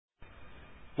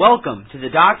Welcome to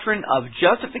the doctrine of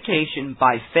justification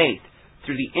by faith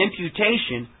through the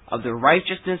imputation of the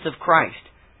righteousness of Christ,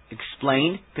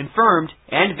 explained, confirmed,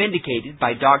 and vindicated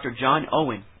by Dr. John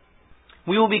Owen.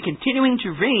 We will be continuing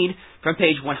to read from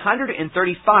page 135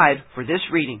 for this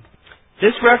reading.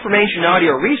 This Reformation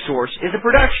audio resource is a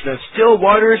production of Still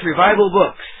Waters Revival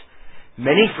Books.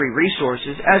 Many free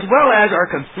resources, as well as our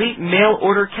complete mail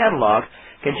order catalog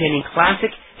containing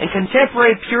classic and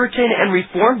contemporary Puritan and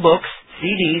Reformed books,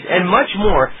 CDs, and much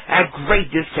more at great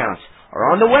discounts,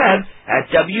 are on the web at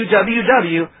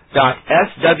www.swrb.com.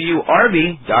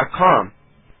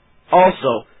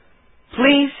 Also,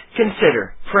 please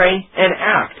consider, pray, and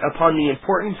act upon the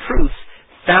important truths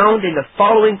found in the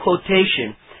following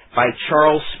quotation by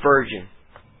Charles Spurgeon.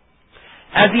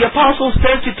 As the apostle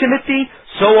says to Timothy,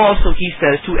 so also he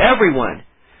says to everyone,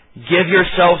 give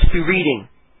yourselves to reading.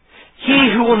 He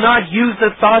who will not use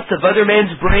the thoughts of other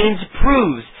men's brains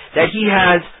proves that he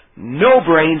has no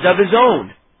brains of his own.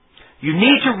 You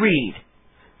need to read.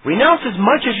 Renounce as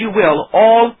much as you will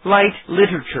all light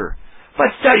literature,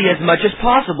 but study as much as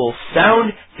possible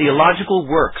sound theological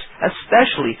works,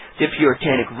 especially the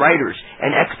Puritanic writers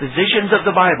and expositions of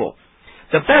the Bible.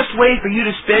 The best way for you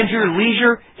to spend your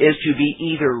leisure is to be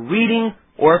either reading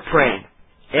or praying.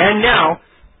 And now,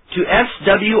 to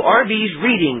SWRB's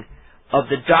reading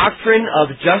of the doctrine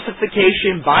of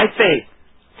justification by faith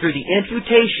through the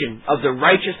imputation of the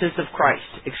righteousness of Christ,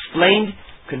 explained,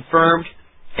 confirmed,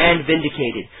 and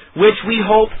vindicated, which we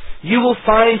hope you will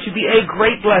find to be a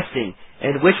great blessing,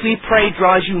 and which we pray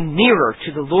draws you nearer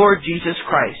to the Lord Jesus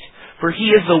Christ. For He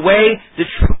is the way, the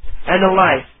truth, and the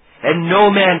life, and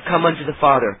no man come unto the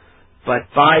Father,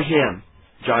 but by Him.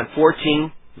 John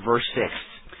 14, verse 6.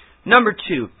 Number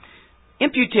 2.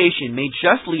 Imputation may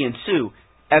justly ensue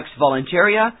ex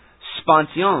voluntaria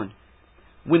spontione,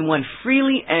 when one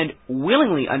freely and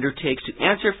willingly undertakes to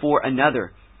answer for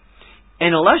another.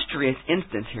 An illustrious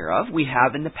instance hereof we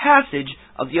have in the passage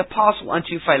of the Apostle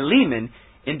unto Philemon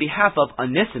in behalf of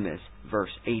Onesimus,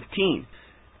 verse 18.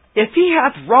 If he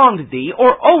hath wronged thee,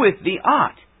 or oweth thee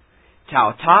aught,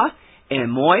 tauta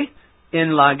emoi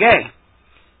in lage,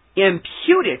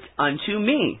 impute it unto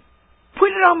me, put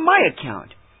it on my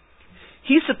account.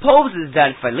 He supposes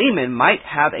that Philemon might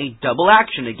have a double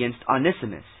action against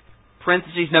Onesimus.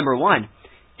 Parenthesis number 1,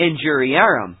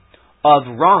 injuriarum, of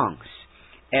wrongs,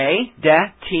 a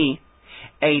de ti,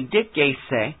 a dike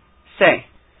se.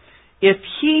 If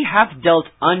he hath dealt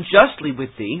unjustly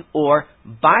with thee, or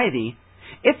by thee,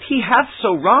 if he hath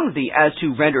so wronged thee as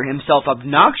to render himself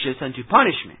obnoxious unto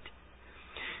punishment.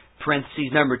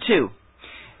 Parenthesis number 2,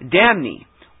 damni,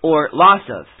 or loss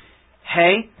of,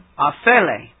 he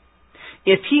aphele.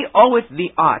 If he oweth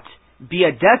thee aught, be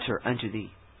a debtor unto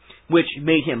thee, which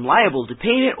made him liable to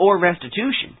payment or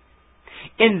restitution.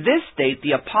 In this state,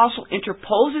 the apostle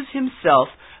interposes himself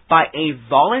by a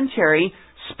voluntary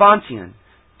sponsion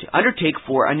to undertake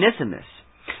for Onesimus.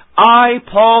 I,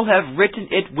 Paul, have written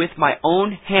it with my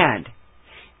own hand.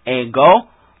 Ego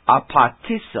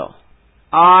apatiso.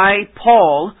 I,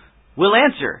 Paul, will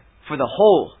answer for the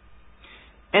whole.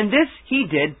 And this he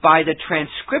did by the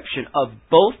transcription of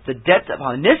both the debts of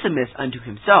Onesimus unto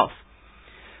himself.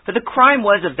 For the crime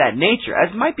was of that nature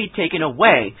as might be taken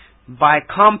away by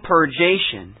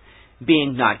compurgation,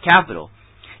 being not capital,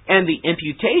 and the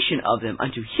imputation of them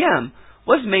unto him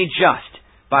was made just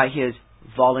by his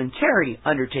voluntary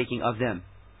undertaking of them.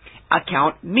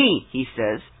 Account me, he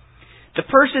says, the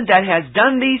person that has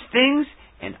done these things,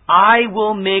 and I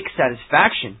will make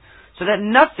satisfaction, so that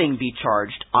nothing be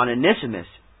charged on Onesimus.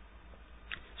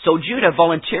 So Judah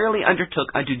voluntarily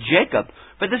undertook unto Jacob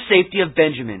for the safety of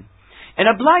Benjamin, and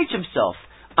obliged himself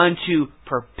unto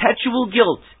perpetual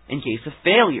guilt in case of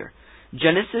failure.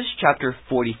 Genesis chapter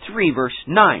 43, verse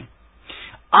 9.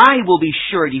 I will be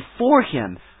surety for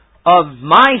him. Of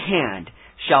my hand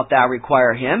shalt thou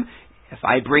require him, if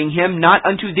I bring him not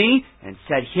unto thee, and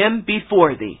set him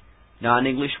before thee.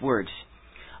 Non-English words.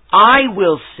 I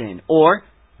will sin, or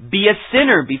be a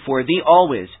sinner before thee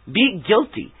always. Be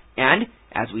guilty, and,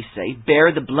 as we say,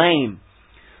 bear the blame.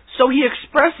 So he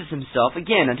expresses himself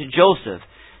again unto Joseph,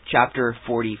 chapter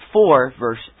 44,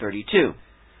 verse 32.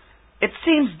 It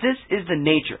seems this is the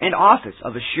nature and office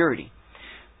of a surety.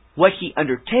 What he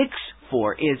undertakes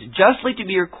for is justly to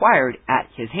be required at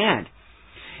his hand,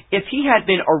 if he had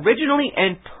been originally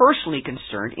and personally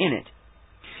concerned in it.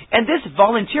 And this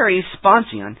voluntary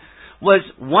sponsion was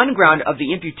one ground of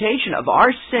the imputation of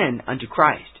our sin unto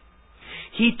Christ.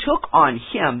 He took on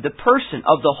him the person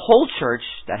of the whole church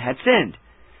that had sinned,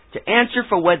 to answer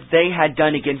for what they had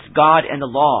done against God and the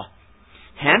law.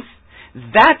 Hence,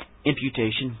 that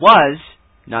imputation was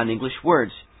non-English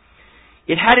words.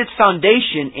 It had its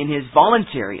foundation in his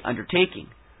voluntary undertaking.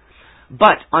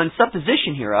 But on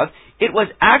supposition hereof, it was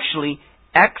actually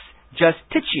ex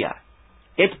justitia,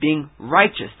 it being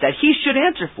righteous, that he should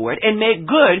answer for it and make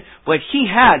good what he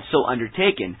had so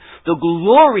undertaken, the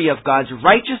glory of God's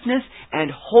righteousness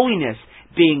and holiness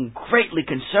being greatly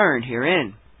concerned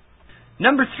herein.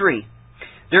 Number 3,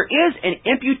 there is an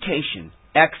imputation,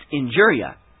 ex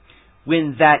injuria,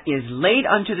 when that is laid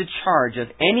unto the charge of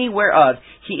any whereof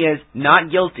he is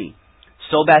not guilty.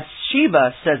 So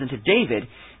Bathsheba says unto David,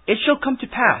 It shall come to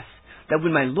pass, that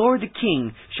when my lord the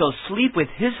king shall sleep with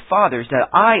his fathers, that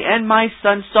I and my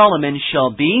son Solomon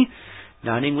shall be,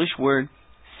 non-English word,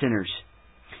 sinners.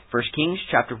 1 Kings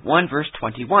chapter 1 verse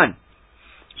 21.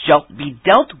 Shall be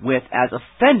dealt with as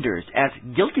offenders, as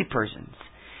guilty persons,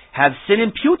 have sin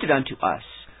imputed unto us,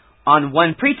 on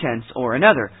one pretense or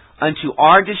another, unto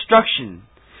our destruction.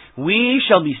 We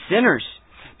shall be sinners,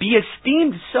 be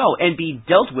esteemed so, and be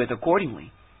dealt with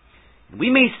accordingly. We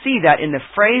may see that in the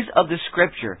phrase of the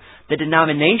Scripture, the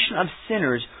denomination of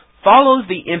sinners follows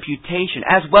the imputation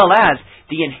as well as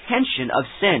the intention of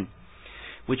sin,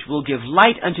 which will give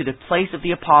light unto the place of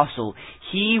the apostle.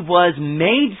 He was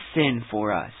made sin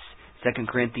for us. 2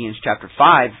 Corinthians chapter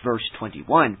 5, verse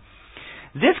 21.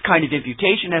 This kind of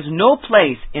imputation has no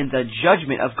place in the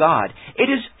judgment of God. It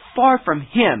is far from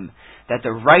him that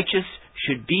the righteous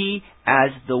should be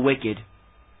as the wicked.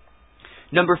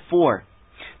 Number 4.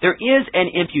 There is an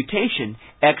imputation,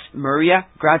 ex meria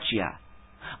gratia,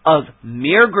 of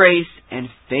mere grace and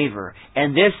favor.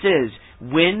 And this is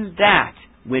when that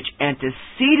which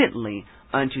antecedently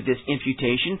unto this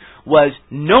imputation was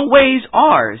no ways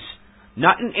ours,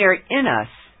 not an error in us,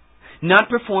 not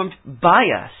performed by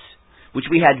us, which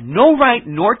we had no right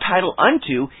nor title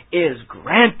unto, is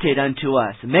granted unto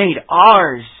us, made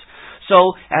ours,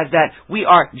 so as that we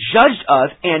are judged of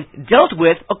and dealt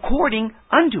with according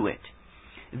unto it.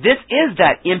 This is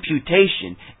that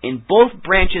imputation in both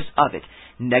branches of it,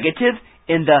 negative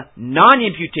in the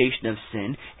non-imputation of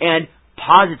sin and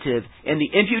positive in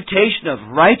the imputation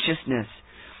of righteousness,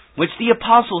 which the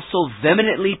apostle so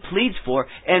vehemently pleads for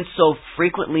and so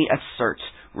frequently asserts.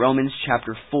 Romans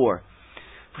chapter 4.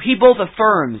 For he both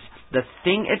affirms the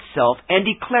thing itself and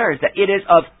declares that it is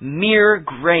of mere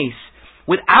grace,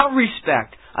 without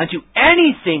respect unto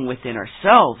anything within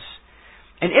ourselves.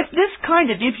 And if this kind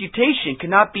of imputation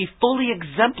cannot be fully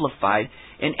exemplified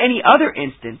in any other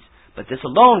instance, but this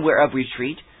alone whereof we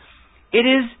treat, it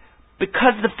is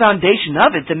because the foundation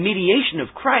of it, the mediation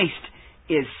of Christ,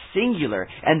 is singular,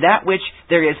 and that which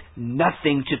there is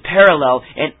nothing to parallel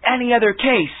in any other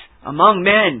case among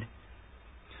men.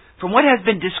 From what has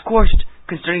been discoursed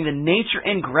concerning the nature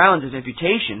and grounds of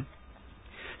imputation,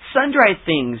 sundry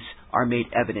things are made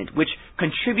evident, which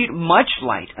contribute much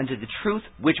light unto the truth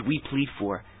which we plead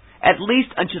for, at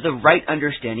least unto the right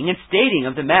understanding and stating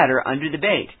of the matter under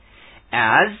debate.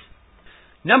 As,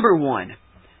 number 1,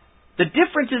 the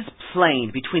difference is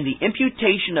plain between the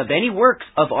imputation of any works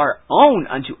of our own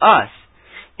unto us,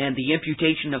 and the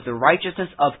imputation of the righteousness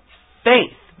of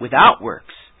faith without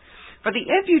works. For the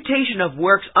imputation of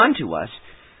works unto us,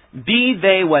 be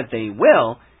they what they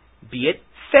will, be it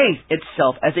faith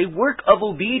itself as a work of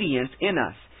obedience in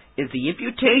us, is the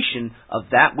imputation of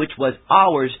that which was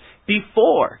ours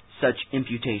before such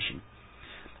imputation.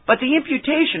 But the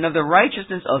imputation of the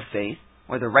righteousness of faith,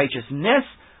 or the righteousness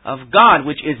of God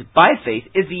which is by faith,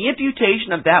 is the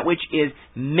imputation of that which is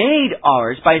made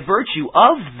ours by virtue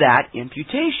of that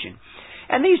imputation.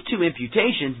 And these two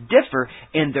imputations differ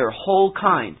in their whole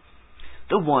kind.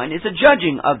 The one is a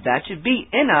judging of that to be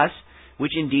in us,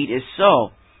 which indeed is so,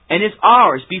 and is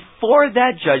ours before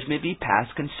that judgment be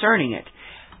passed concerning it.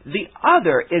 The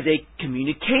other is a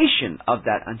communication of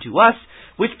that unto us,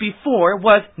 which before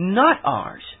was not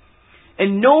ours.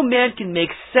 And no man can make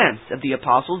sense of the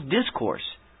apostle's discourse.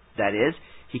 That is,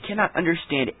 he cannot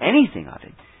understand anything of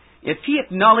it, if he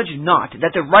acknowledge not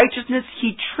that the righteousness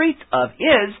he treats of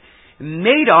is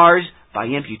made ours by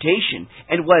imputation,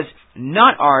 and was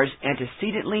not ours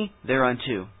antecedently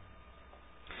thereunto.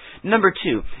 Number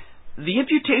 2, the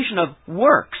imputation of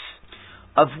works,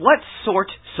 of what sort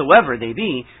soever they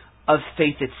be, of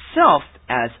faith itself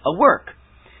as a work.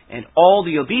 And all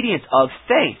the obedience of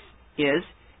faith is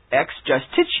ex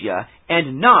justitia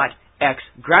and not ex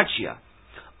gratia,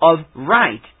 of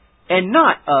right and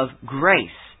not of grace.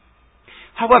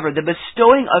 However, the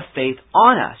bestowing of faith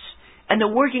on us and the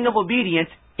working of obedience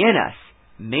in us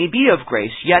may be of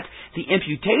grace, yet the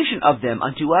imputation of them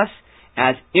unto us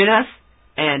as in us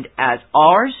and as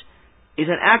ours is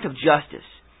an act of justice.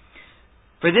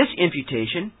 For this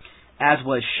imputation, as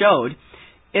was showed,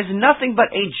 is nothing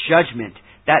but a judgment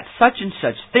that such and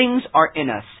such things are in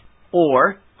us,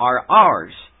 or are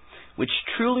ours, which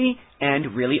truly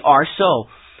and really are so,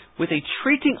 with a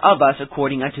treating of us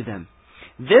according unto them.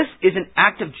 This is an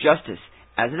act of justice,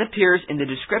 as it appears in the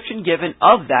description given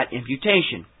of that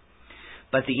imputation.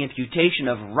 But the imputation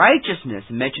of righteousness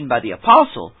mentioned by the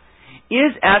apostle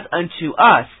is as unto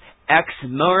us ex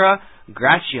mora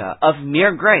gratia, of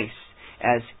mere grace,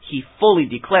 as he fully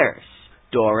declares,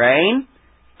 Dorein,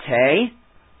 te,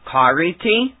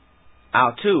 kariti,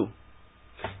 autou.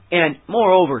 And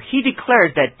moreover, he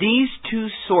declares that these two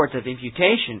sorts of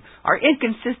imputation are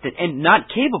inconsistent and not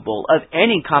capable of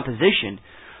any composition,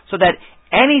 so that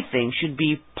anything should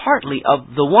be partly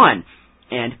of the one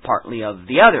and partly of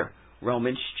the other.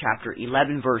 Romans chapter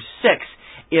 11, verse 6.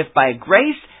 If by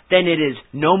grace, then it is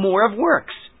no more of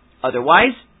works.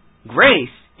 Otherwise, grace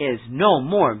is no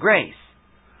more grace.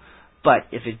 But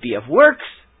if it be of works,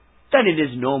 then it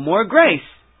is no more grace.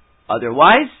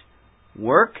 Otherwise,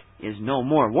 work is no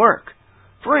more work.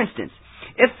 For instance,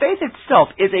 if faith itself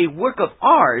is a work of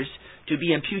ours to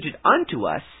be imputed unto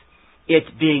us, it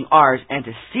being ours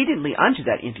antecedently unto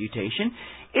that imputation,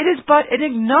 it is but an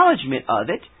acknowledgment of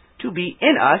it to be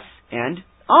in us and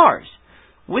ours,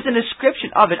 with an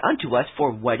ascription of it unto us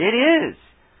for what it is.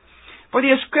 For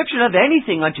the ascription of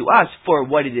anything unto us for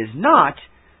what it is not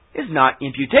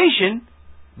imputation,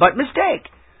 but mistake.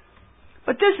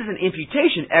 But this is an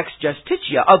imputation ex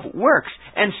justitia of works,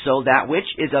 and so that which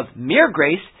is of mere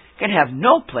grace can have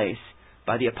no place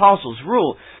by the apostles'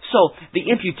 rule. So the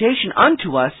imputation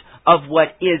unto us of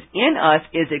what is in us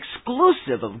is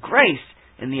exclusive of grace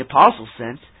in the apostles'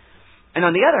 sense. And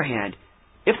on the other hand,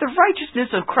 if the righteousness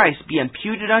of Christ be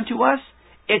imputed unto us,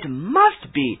 it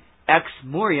must be ex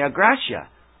moria gratia,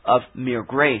 of mere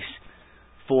grace.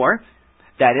 For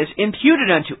that is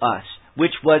imputed unto us,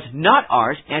 which was not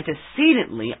ours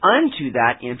antecedently unto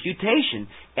that imputation,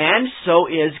 and so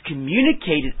is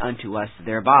communicated unto us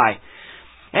thereby.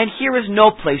 And here is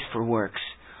no place for works,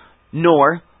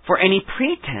 nor for any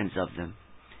pretense of them.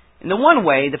 In the one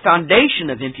way, the foundation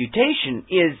of imputation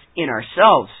is in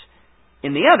ourselves.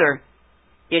 In the other,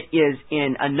 it is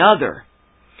in another,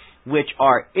 which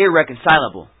are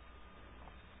irreconcilable.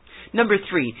 Number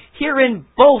 3, herein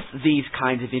both these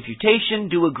kinds of imputation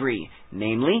do agree,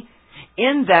 namely,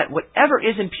 in that whatever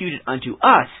is imputed unto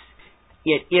us,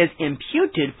 it is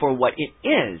imputed for what it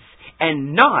is,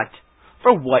 and not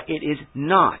for what it is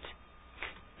not.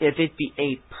 If it be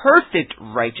a perfect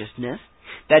righteousness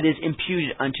that is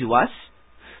imputed unto us,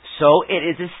 so it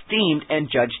is esteemed and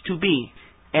judged to be.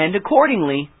 And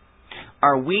accordingly,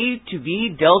 are we to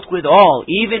be dealt with all,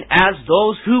 even as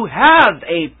those who have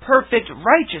a perfect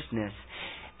righteousness.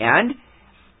 And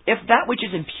if that which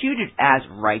is imputed as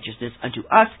righteousness unto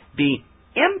us be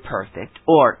imperfect,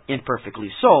 or imperfectly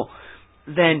so,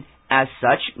 then as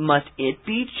such must it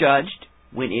be judged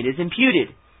when it is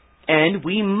imputed. And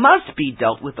we must be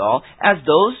dealt withal as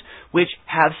those which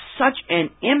have such an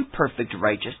imperfect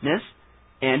righteousness,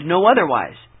 and no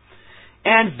otherwise.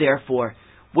 And therefore,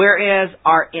 whereas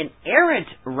our inerrant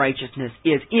righteousness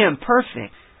is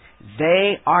imperfect,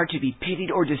 they are to be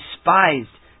pitied or despised,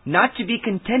 not to be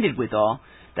contended withal,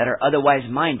 that are otherwise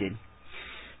minded.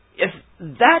 If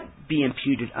that be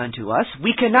imputed unto us,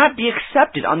 we cannot be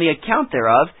accepted on the account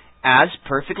thereof as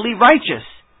perfectly righteous,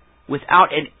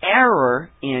 without an error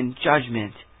in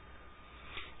judgment.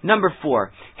 Number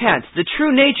 4, hence, the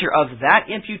true nature of that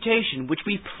imputation which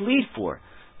we plead for,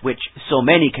 which so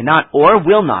many cannot or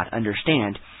will not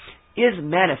understand, is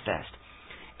manifest,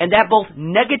 and that both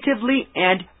negatively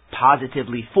and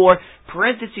positively. For,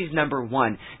 parentheses number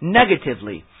 1,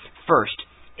 negatively, first,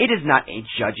 it is not a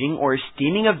judging or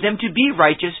esteeming of them to be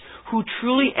righteous who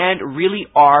truly and really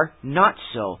are not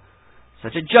so.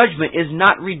 Such a judgment is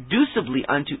not reducibly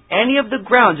unto any of the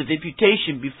grounds of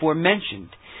imputation before mentioned.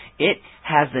 It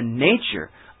has the nature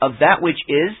of that which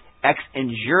is ex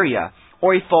injuria,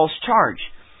 or a false charge.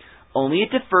 Only it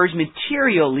differs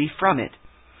materially from it.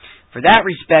 For that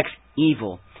respects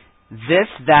evil, this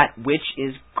that which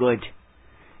is good.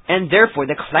 And therefore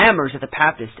the clamors of the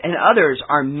Papists and others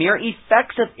are mere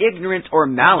effects of ignorance or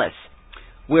malice,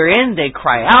 wherein they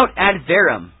cry out ad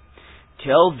verum,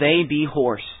 till they be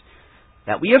hoarse,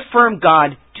 that we affirm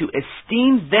God to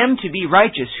esteem them to be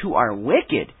righteous who are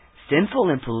wicked, sinful,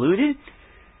 and polluted.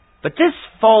 But this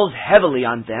falls heavily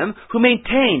on them who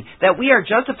maintain that we are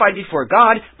justified before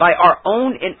God by our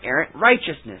own inerrant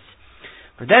righteousness.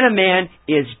 For then a man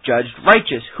is judged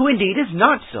righteous, who indeed is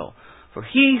not so. For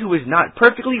he who is not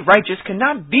perfectly righteous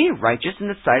cannot be righteous in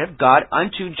the sight of God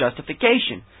unto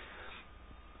justification.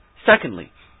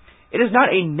 Secondly, it is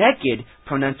not a naked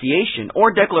pronunciation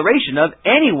or declaration of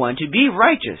anyone to be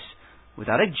righteous,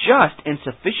 without a just and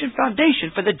sufficient foundation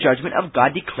for the judgment of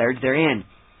God declared therein.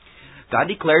 God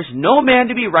declares no man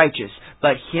to be righteous,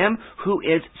 but him who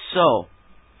is so.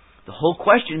 The whole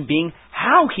question being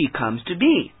how he comes to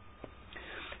be.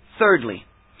 Thirdly,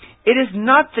 it is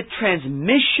not the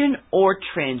transmission or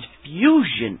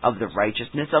transfusion of the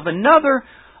righteousness of another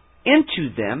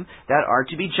into them that are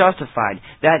to be justified,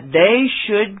 that they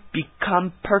should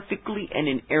become perfectly and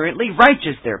inerrantly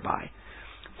righteous thereby.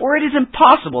 For it is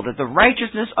impossible that the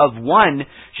righteousness of one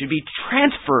should be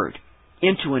transferred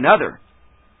into another,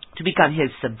 to become his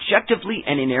subjectively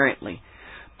and inerrantly.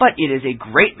 But it is a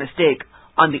great mistake,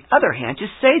 on the other hand, to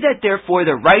say that therefore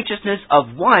the righteousness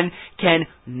of one can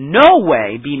no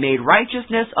way be made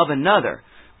righteousness of another,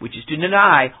 which is to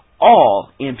deny all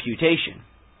imputation.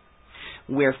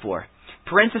 Wherefore,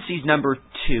 parentheses number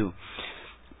 2,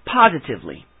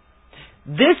 positively,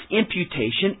 this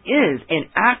imputation is an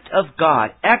act of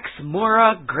God, ex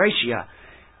mora gratia,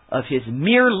 of his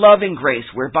mere love and grace,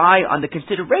 whereby, on the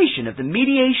consideration of the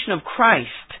mediation of Christ,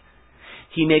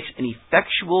 he makes an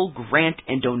effectual grant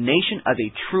and donation of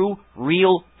a true,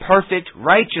 real, perfect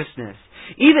righteousness,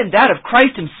 even that of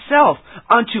Christ himself,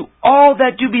 unto all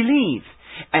that do believe,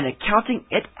 and accounting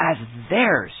it as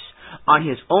theirs on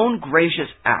his own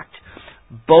gracious act,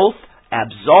 both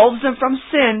absolves them from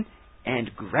sin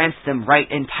and grants them right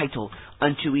and title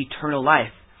unto eternal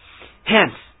life.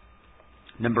 Hence,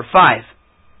 number 5,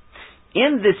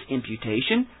 in this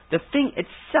imputation, the thing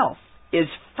itself is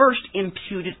first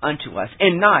imputed unto us,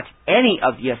 and not any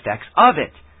of the effects of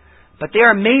it, but they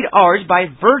are made ours by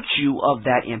virtue of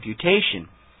that imputation.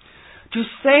 To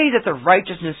say that the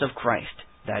righteousness of Christ,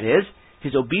 that is,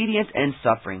 his obedience and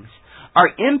sufferings, are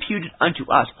imputed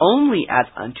unto us only as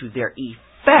unto their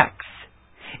effects,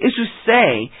 is to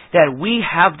say that we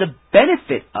have the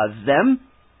benefit of them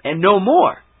and no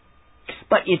more.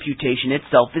 But imputation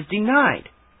itself is denied.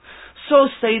 So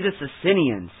say the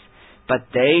Socinians, but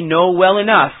they know well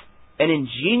enough and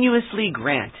ingenuously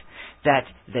grant that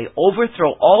they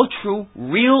overthrow all true,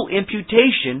 real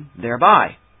imputation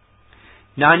thereby.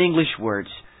 Non-English words.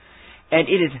 And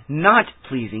it is not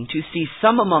pleasing to see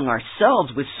some among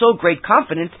ourselves with so great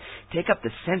confidence take up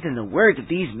the sense and the words of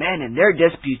these men in their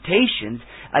disputations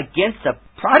against the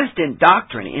Protestant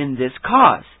doctrine in this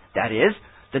cause, that is,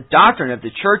 the doctrine of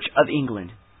the Church of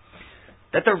England.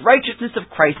 That the righteousness of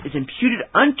Christ is imputed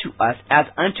unto us as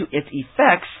unto its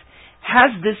effects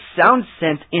has this sound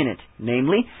sense in it,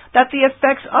 namely, that the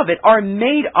effects of it are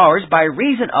made ours by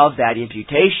reason of that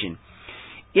imputation.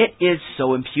 It is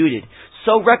so imputed,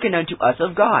 so reckoned unto us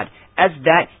of God, as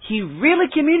that he really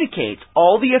communicates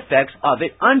all the effects of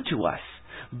it unto us.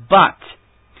 But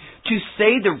to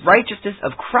say the righteousness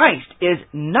of Christ is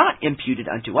not imputed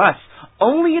unto us,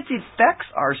 only its effects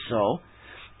are so,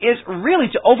 is really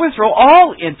to overthrow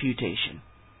all imputation.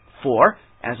 For,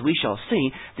 as we shall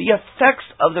see, the effects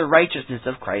of the righteousness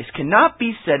of Christ cannot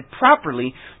be said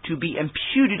properly to be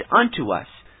imputed unto us.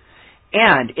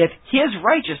 And if his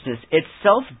righteousness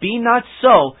itself be not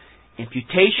so,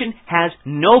 imputation has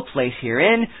no place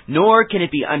herein, nor can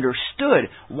it be understood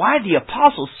why the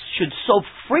apostle should so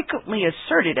frequently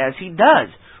assert it as he does.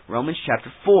 Romans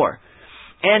chapter 4.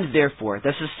 And therefore,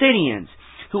 the Socinians,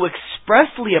 who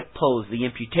expressly oppose the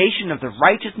imputation of the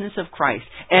righteousness of Christ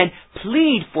and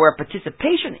plead for a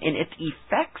participation in its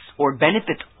effects or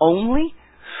benefits only,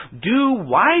 do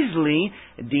wisely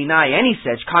deny any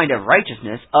such kind of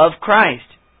righteousness of Christ,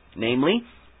 namely,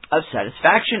 of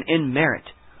satisfaction in merit,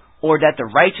 or that the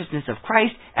righteousness of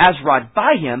Christ, as wrought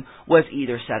by him, was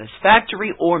either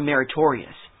satisfactory or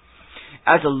meritorious,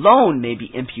 as alone may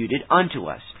be imputed unto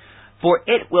us. For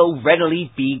it will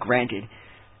readily be granted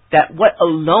that what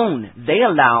alone they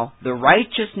allow the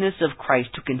righteousness of Christ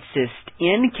to consist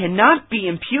in cannot be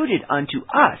imputed unto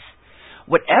us,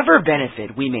 whatever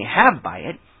benefit we may have by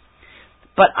it.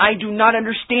 But I do not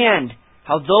understand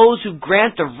how those who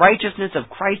grant the righteousness of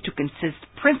Christ to consist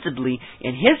principally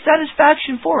in his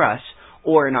satisfaction for us,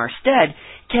 or in our stead,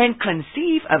 can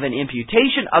conceive of an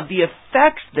imputation of the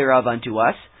effects thereof unto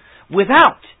us,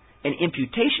 without an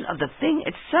imputation of the thing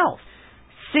itself,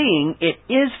 seeing it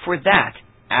is for that,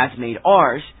 as made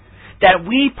ours, that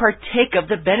we partake of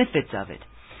the benefits of it.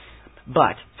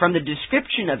 But from the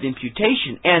description of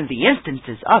imputation and the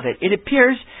instances of it, it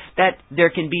appears that there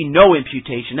can be no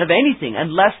imputation of anything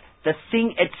unless the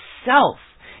thing itself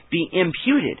be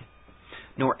imputed,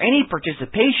 nor any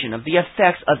participation of the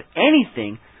effects of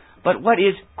anything but what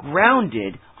is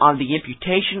grounded on the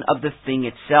imputation of the thing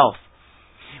itself.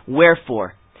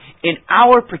 Wherefore, in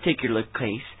our particular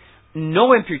case,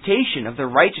 no imputation of the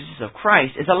righteousness of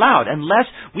Christ is allowed unless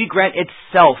we grant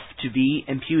itself to be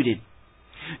imputed.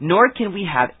 nor can we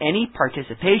have any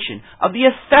participation of the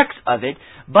effects of it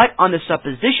but on the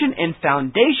supposition and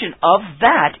foundation of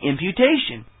that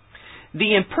imputation.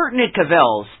 The impertinent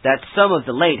cavils that some of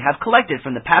the late have collected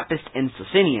from the Papists and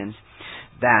Socinians,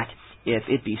 that if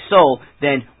it be so,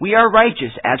 then we are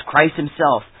righteous as Christ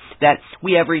himself, that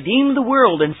we have redeemed the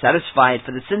world and satisfied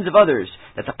for the sins of others,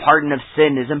 that the pardon of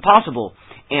sin is impossible,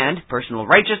 and personal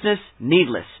righteousness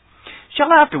needless,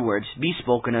 shall afterwards be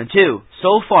spoken unto,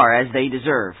 so far as they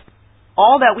deserve.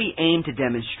 All that we aim to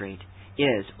demonstrate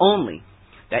is only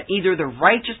that either the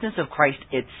righteousness of Christ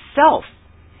itself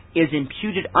is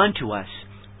imputed unto us,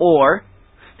 or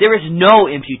there is no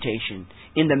imputation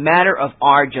in the matter of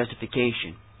our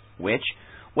justification, which,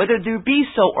 whether there be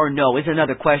so or no, is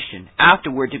another question,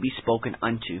 afterward to be spoken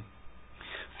unto.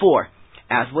 For,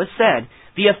 as was said,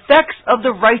 the effects of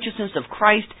the righteousness of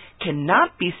Christ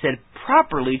cannot be said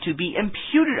properly to be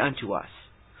imputed unto us.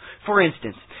 For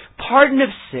instance, pardon of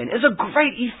sin is a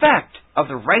great effect of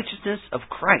the righteousness of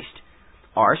Christ.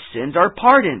 Our sins are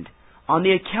pardoned on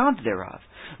the account thereof.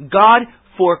 God,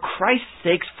 for Christ's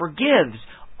sake, forgives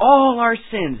all our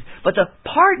sins, but the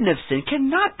pardon of sin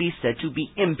cannot be said to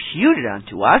be imputed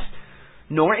unto us,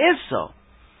 nor is so.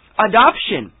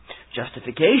 Adoption,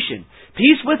 justification,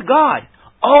 peace with God,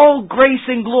 all grace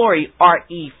and glory are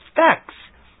effects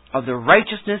of the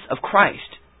righteousness of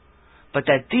Christ, but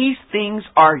that these things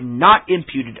are not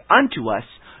imputed unto us,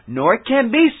 nor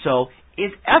can be so,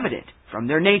 is evident from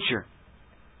their nature.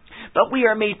 But we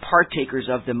are made partakers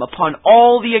of them upon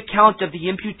all the account of the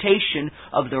imputation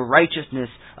of the righteousness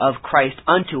of Christ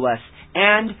unto us,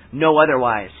 and no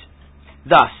otherwise.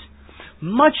 Thus,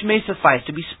 much may suffice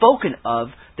to be spoken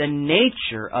of the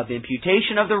nature of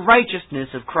imputation of the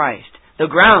righteousness of Christ, the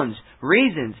grounds,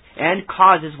 reasons, and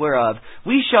causes whereof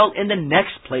we shall in the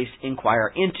next place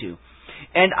inquire into.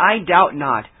 And I doubt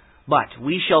not, but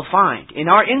we shall find in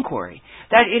our inquiry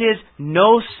that it is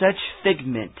no such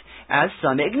figment as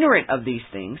some ignorant of these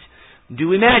things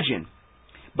do imagine,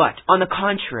 but, on the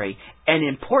contrary, an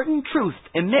important truth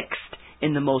immixed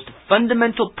in the most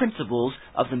fundamental principles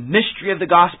of the mystery of the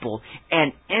gospel,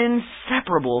 and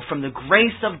inseparable from the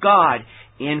grace of God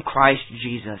in Christ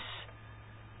Jesus.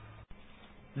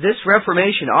 This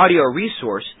Reformation audio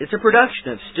resource is a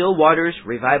production of Still Waters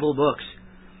Revival Books.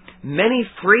 Many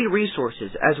free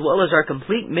resources, as well as our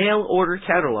complete mail order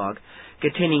catalog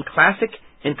containing classic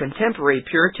and contemporary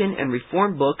Puritan and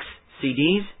Reformed books,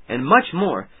 CDs, and much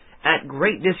more at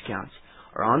great discounts,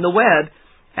 are on the web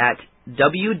at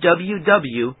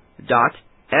www.swrb.com.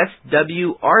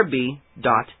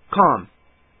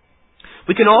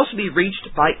 We can also be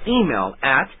reached by email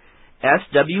at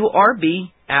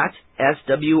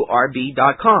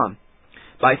swrb@swrb.com,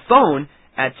 by phone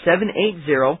at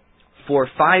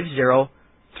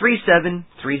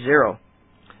 780-450-3730,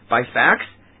 by fax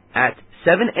at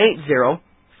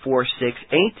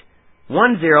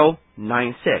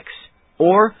 780-468-1096,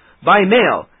 or by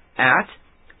mail at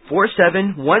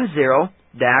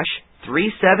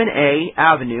 4710-37A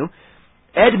Avenue,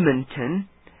 Edmonton,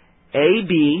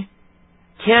 AB,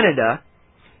 Canada,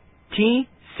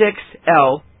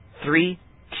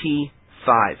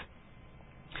 T6L3T5.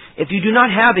 If you do not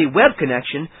have a web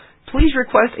connection, please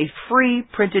request a free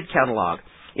printed catalog.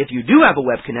 If you do have a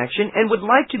web connection and would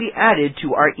like to be added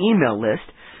to our email list,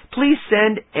 please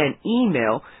send an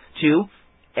email to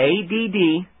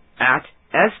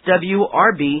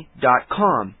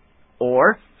add@swrb.com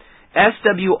or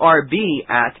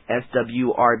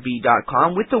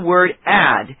swrb@swrb.com with the word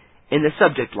add in the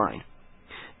subject line.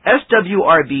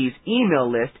 SWRB's email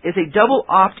list is a double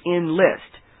opt-in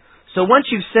list, so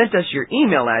once you've sent us your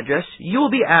email address, you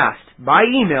will be asked by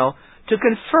email to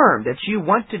confirm that you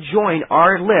want to join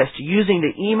our list using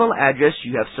the email address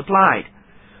you have supplied.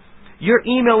 Your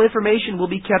email information will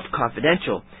be kept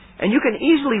confidential, and you can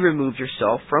easily remove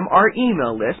yourself from our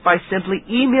email list by simply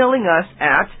emailing us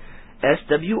at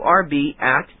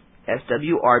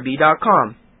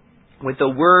swrb@swrb.com with the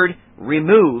word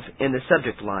remove in the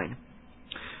subject line.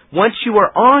 Once you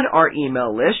are on our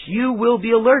email list, you will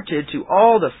be alerted to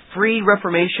all the free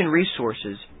Reformation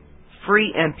resources,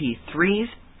 free MP3s,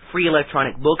 free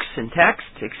electronic books and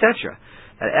texts, etc.,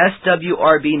 that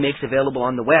SWRB makes available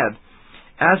on the web,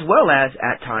 as well as,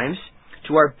 at times,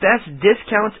 to our best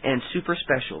discounts and super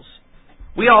specials.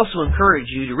 We also encourage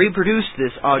you to reproduce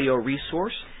this audio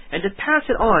resource and to pass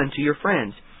it on to your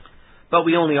friends, but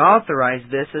we only authorize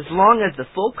this as long as the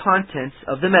full contents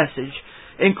of the message,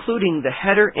 including the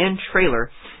header and trailer,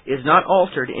 is not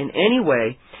altered in any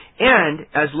way, and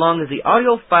as long as the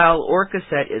audio file or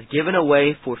cassette is given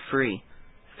away for free.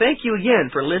 Thank you again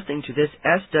for listening to this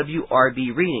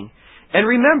SWRB reading, and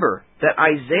remember that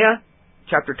Isaiah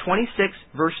chapter 26,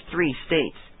 verse 3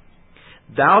 states,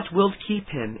 Thou wilt keep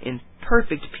him in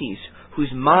perfect peace,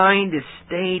 whose mind is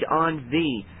stayed on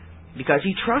thee, because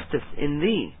he trusteth in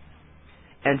thee.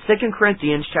 And 2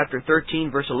 Corinthians chapter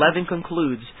 13, verse 11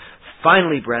 concludes,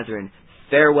 Finally, brethren,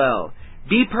 farewell.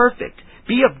 Be perfect,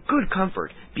 be of good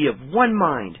comfort, be of one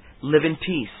mind, live in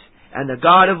peace, and the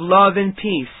God of love and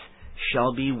peace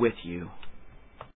shall be with you.